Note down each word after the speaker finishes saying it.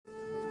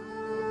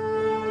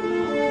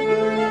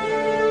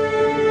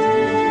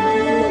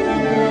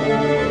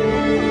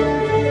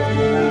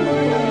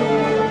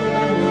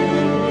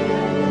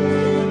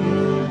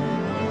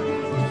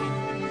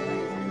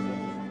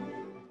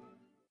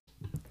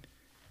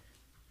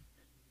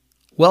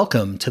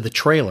Welcome to the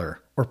trailer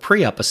or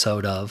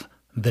pre-episode of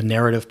the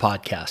Narrative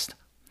podcast.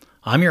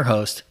 I'm your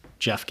host,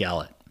 Jeff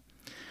Gallant.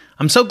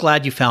 I'm so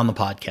glad you found the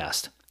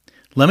podcast.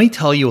 Let me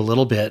tell you a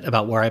little bit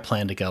about where I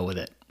plan to go with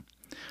it.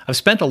 I've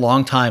spent a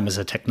long time as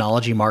a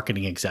technology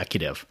marketing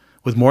executive,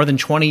 with more than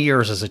 20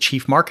 years as a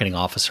chief marketing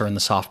officer in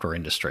the software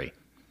industry.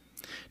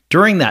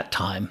 During that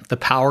time, the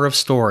power of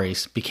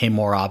stories became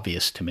more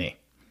obvious to me.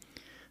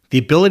 The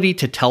ability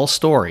to tell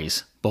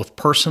stories, both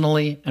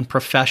personally and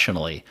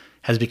professionally,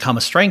 has become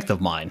a strength of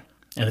mine,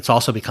 and it's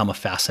also become a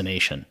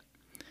fascination.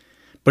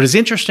 But as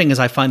interesting as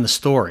I find the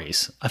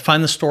stories, I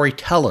find the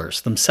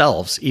storytellers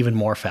themselves even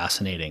more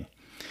fascinating.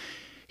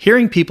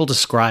 Hearing people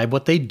describe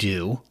what they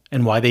do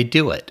and why they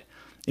do it,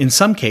 in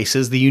some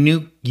cases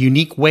the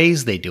unique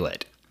ways they do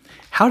it.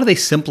 How do they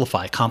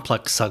simplify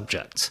complex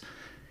subjects?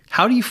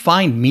 How do you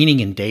find meaning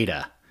in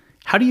data?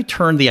 How do you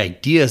turn the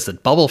ideas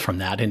that bubble from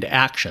that into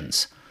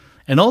actions?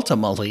 And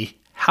ultimately,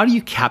 how do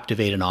you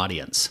captivate an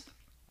audience?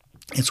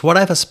 It's what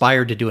I've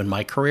aspired to do in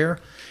my career,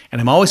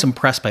 and I'm always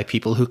impressed by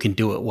people who can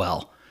do it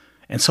well.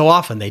 And so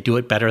often they do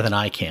it better than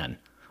I can.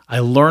 I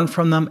learn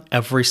from them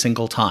every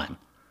single time.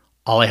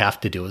 All I have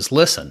to do is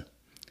listen.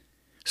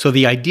 So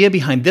the idea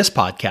behind this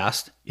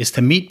podcast is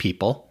to meet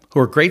people who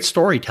are great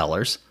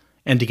storytellers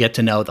and to get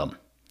to know them.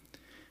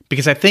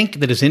 Because I think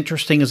that as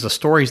interesting as the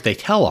stories they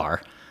tell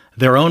are,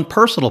 their own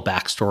personal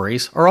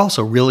backstories are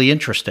also really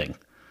interesting.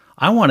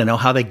 I want to know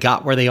how they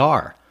got where they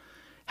are.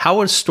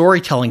 How is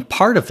storytelling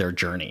part of their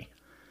journey?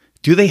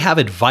 Do they have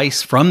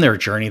advice from their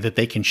journey that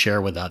they can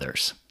share with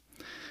others?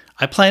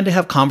 I plan to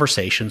have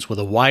conversations with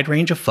a wide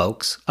range of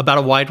folks about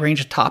a wide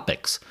range of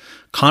topics,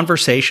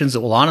 conversations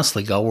that will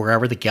honestly go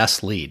wherever the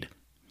guests lead.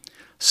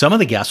 Some of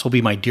the guests will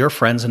be my dear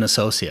friends and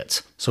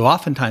associates, so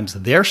oftentimes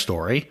their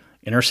story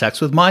intersects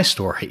with my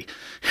story,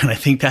 and I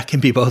think that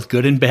can be both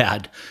good and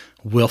bad.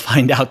 We'll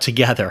find out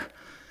together.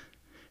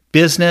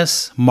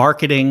 Business,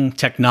 marketing,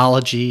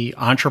 technology,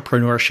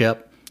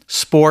 entrepreneurship,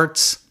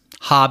 sports,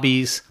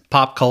 hobbies,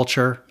 pop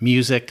culture,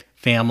 music,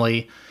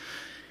 family,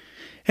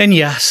 and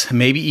yes,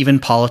 maybe even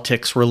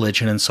politics,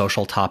 religion, and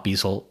social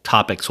topics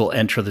will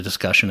enter the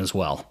discussion as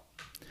well.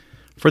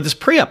 For this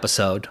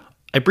pre-episode,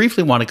 I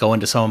briefly want to go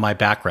into some of my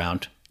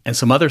background and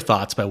some other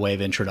thoughts by way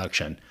of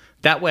introduction.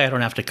 That way I don't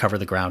have to cover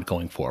the ground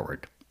going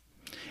forward.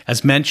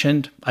 As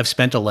mentioned, I've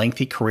spent a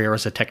lengthy career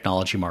as a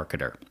technology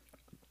marketer.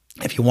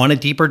 If you want a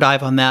deeper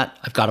dive on that,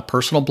 I've got a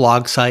personal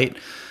blog site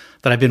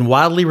that I've been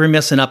wildly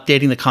remiss in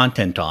updating the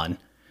content on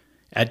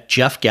at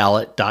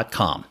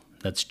jeffgallant.com.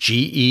 That's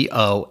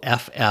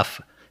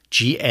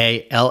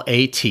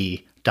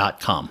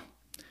GEOFFGALAT.com.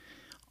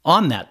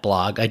 On that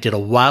blog, I did a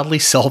wildly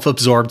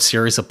self-absorbed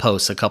series of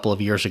posts a couple of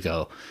years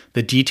ago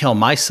that detail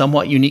my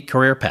somewhat unique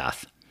career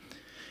path.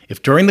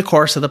 If during the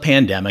course of the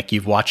pandemic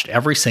you've watched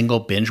every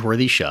single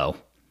binge-worthy show,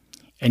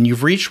 and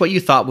you've reached what you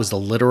thought was the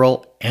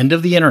literal end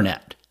of the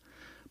internet,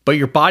 but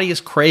your body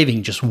is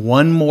craving just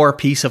one more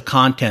piece of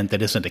content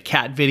that isn't a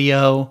cat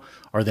video,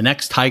 or the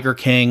next Tiger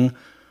King,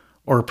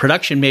 or a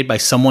production made by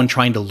someone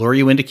trying to lure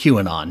you into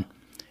QAnon,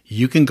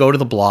 you can go to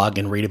the blog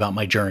and read about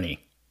my journey.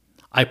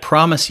 I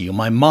promise you,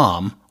 my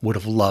mom would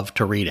have loved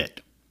to read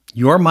it.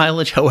 Your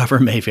mileage, however,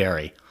 may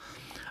vary.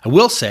 I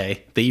will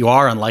say that you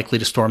are unlikely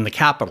to storm the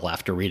Capitol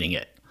after reading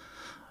it.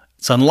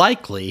 It's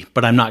unlikely,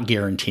 but I'm not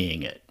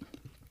guaranteeing it.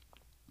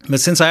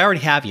 But since I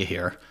already have you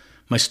here,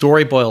 my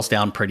story boils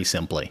down pretty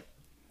simply.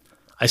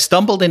 I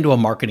stumbled into a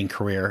marketing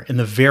career in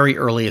the very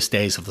earliest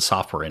days of the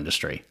software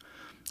industry.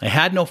 I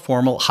had no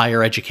formal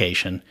higher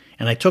education,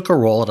 and I took a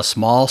role at a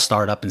small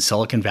startup in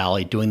Silicon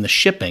Valley doing the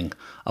shipping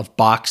of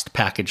boxed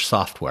packaged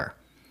software.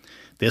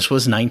 This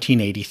was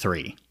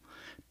 1983.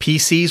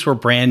 PCs were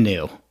brand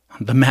new.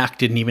 The Mac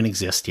didn't even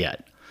exist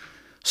yet.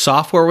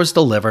 Software was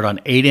delivered on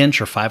 8-inch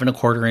or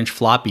 5.25-inch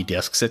floppy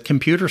disks at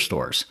computer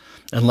stores,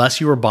 unless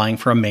you were buying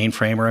for a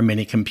mainframe or a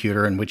mini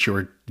computer in which you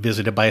were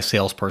visited by a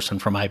salesperson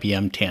from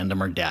IBM,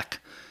 Tandem, or DEC.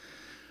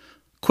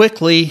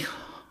 Quickly,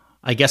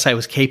 I guess I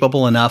was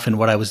capable enough in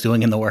what I was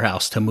doing in the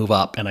warehouse to move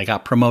up, and I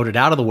got promoted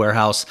out of the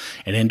warehouse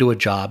and into a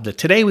job that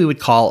today we would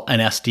call an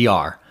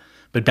SDR,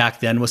 but back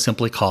then was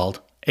simply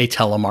called a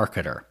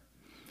telemarketer.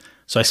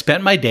 So I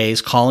spent my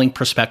days calling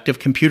prospective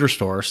computer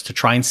stores to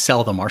try and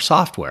sell them our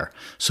software,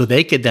 so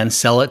they could then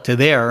sell it to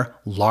their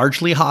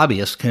largely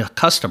hobbyist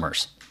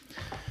customers.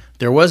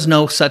 There was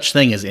no such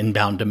thing as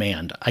inbound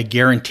demand. I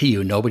guarantee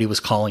you nobody was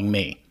calling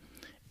me.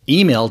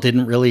 Email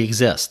didn't really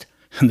exist.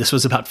 And this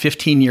was about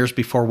 15 years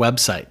before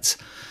websites.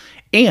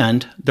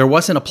 And there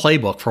wasn't a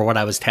playbook for what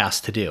I was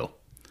tasked to do.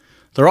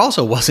 There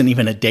also wasn't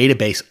even a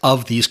database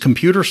of these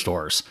computer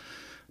stores,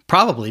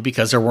 probably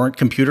because there weren't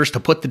computers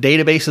to put the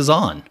databases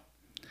on.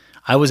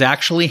 I was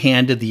actually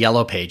handed the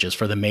yellow pages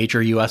for the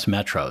major US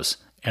metros,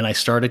 and I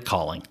started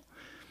calling.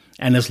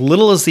 And as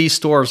little as these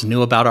stores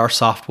knew about our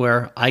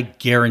software, I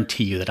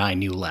guarantee you that I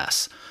knew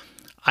less.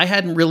 I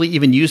hadn't really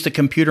even used a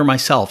computer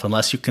myself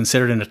unless you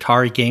considered an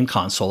Atari game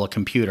console a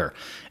computer.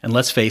 And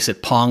let's face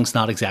it, Pong's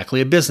not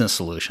exactly a business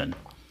solution.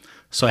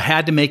 So I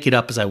had to make it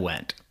up as I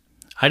went.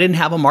 I didn't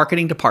have a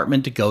marketing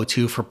department to go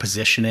to for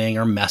positioning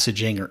or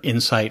messaging or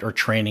insight or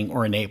training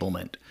or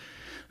enablement.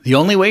 The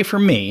only way for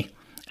me,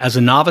 as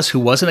a novice who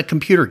wasn't a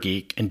computer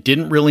geek and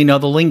didn't really know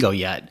the lingo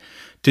yet,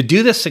 to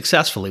do this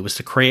successfully was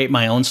to create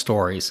my own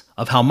stories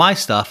of how my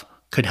stuff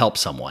could help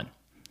someone.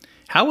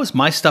 How was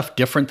my stuff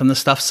different than the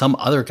stuff some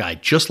other guy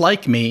just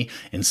like me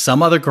in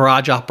some other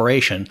garage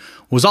operation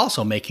was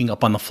also making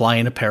up on the fly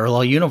in a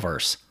parallel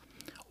universe?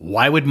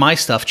 Why would my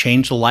stuff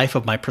change the life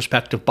of my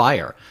prospective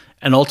buyer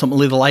and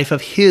ultimately the life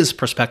of his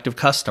prospective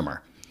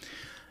customer?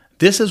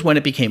 This is when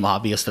it became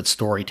obvious that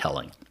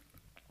storytelling,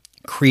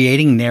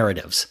 creating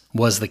narratives,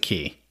 was the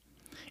key.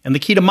 And the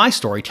key to my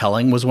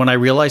storytelling was when I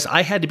realized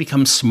I had to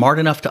become smart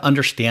enough to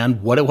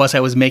understand what it was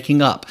I was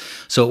making up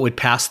so it would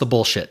pass the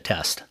bullshit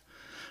test.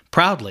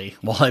 Proudly,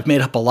 while I've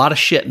made up a lot of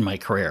shit in my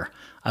career,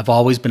 I've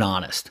always been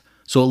honest.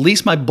 So at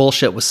least my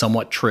bullshit was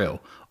somewhat true,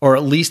 or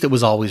at least it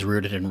was always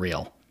rooted in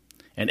real.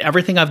 And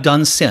everything I've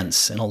done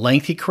since in a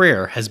lengthy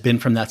career has been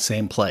from that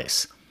same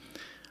place.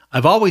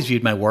 I've always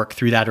viewed my work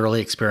through that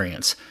early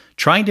experience,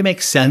 trying to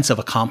make sense of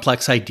a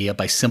complex idea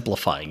by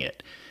simplifying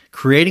it,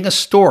 creating a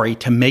story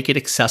to make it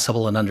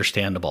accessible and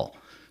understandable.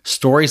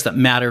 Stories that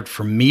mattered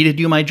for me to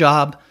do my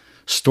job,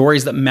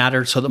 stories that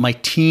mattered so that my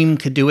team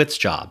could do its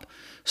job,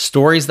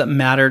 stories that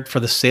mattered for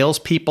the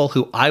salespeople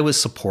who I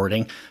was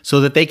supporting so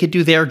that they could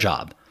do their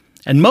job.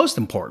 And most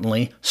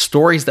importantly,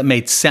 stories that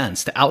made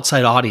sense to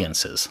outside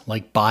audiences,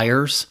 like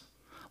buyers,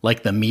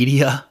 like the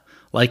media,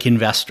 like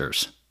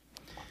investors.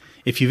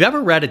 If you've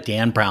ever read a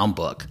Dan Brown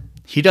book,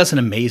 he does an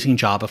amazing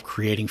job of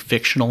creating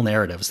fictional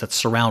narratives that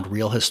surround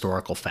real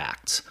historical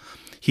facts.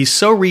 He's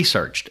so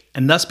researched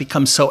and thus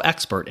becomes so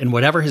expert in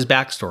whatever his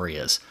backstory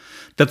is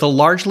that the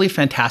largely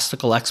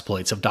fantastical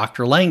exploits of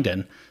Dr.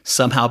 Langdon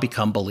somehow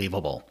become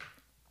believable.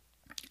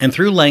 And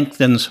through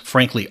Langdon's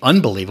frankly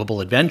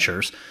unbelievable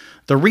adventures,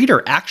 the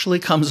reader actually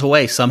comes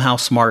away somehow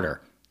smarter.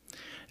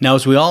 Now,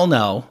 as we all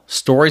know,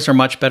 stories are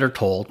much better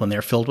told when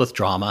they're filled with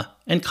drama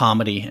and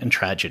comedy and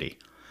tragedy.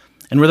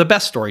 And where the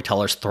best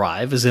storytellers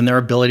thrive is in their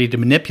ability to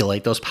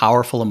manipulate those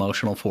powerful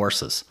emotional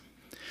forces.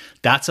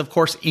 That's, of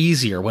course,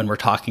 easier when we're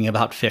talking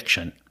about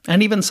fiction,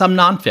 and even some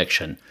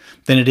nonfiction,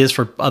 than it is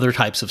for other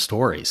types of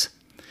stories.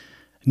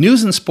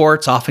 News and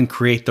sports often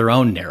create their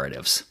own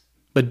narratives,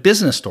 but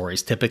business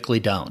stories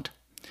typically don't.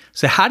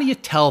 So how do you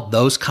tell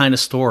those kind of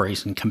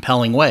stories in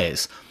compelling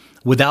ways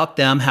without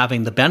them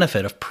having the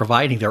benefit of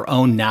providing their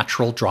own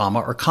natural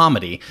drama or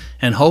comedy,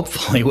 and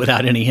hopefully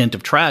without any hint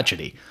of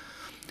tragedy?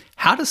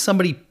 How does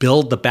somebody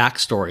build the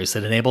backstories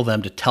that enable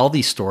them to tell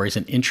these stories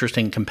in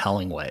interesting,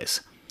 compelling ways?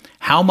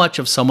 How much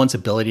of someone's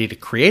ability to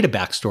create a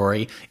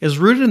backstory is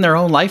rooted in their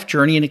own life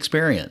journey and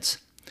experience?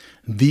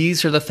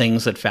 These are the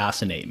things that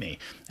fascinate me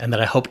and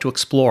that I hope to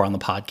explore on the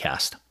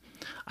podcast.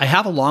 I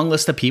have a long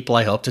list of people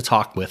I hope to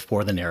talk with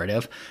for the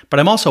narrative, but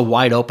I'm also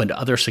wide open to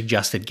other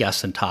suggested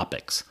guests and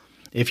topics.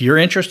 If you're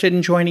interested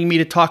in joining me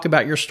to talk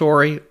about your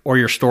story or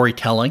your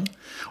storytelling,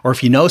 or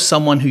if you know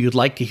someone who you'd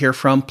like to hear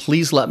from,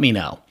 please let me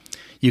know.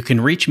 You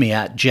can reach me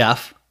at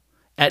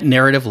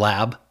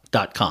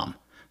jeff@narrativelab.com.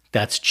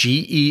 That's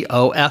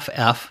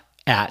GEOFF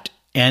at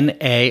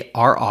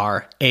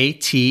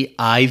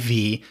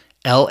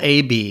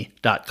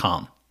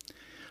NARRATIVLAB.com.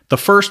 The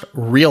first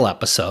real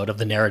episode of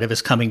The Narrative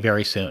is coming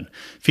very soon,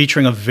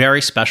 featuring a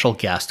very special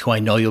guest who I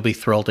know you'll be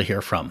thrilled to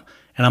hear from,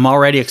 and I'm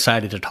already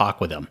excited to talk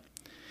with him.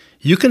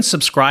 You can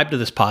subscribe to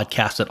this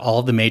podcast at all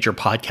of the major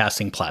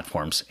podcasting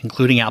platforms,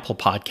 including Apple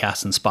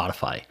Podcasts and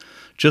Spotify.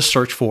 Just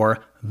search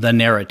for The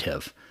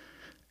Narrative.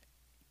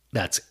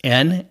 That's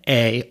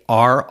NARRATIV.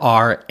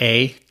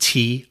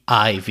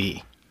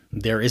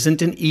 There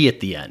isn't an E at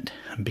the end,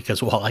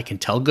 because while I can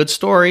tell good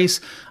stories,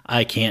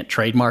 I can't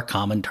trademark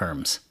common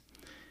terms.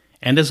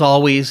 And as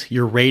always,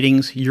 your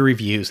ratings, your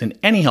reviews, and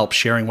any help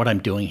sharing what I'm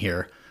doing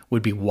here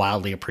would be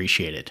wildly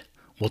appreciated.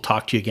 We'll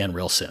talk to you again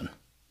real soon.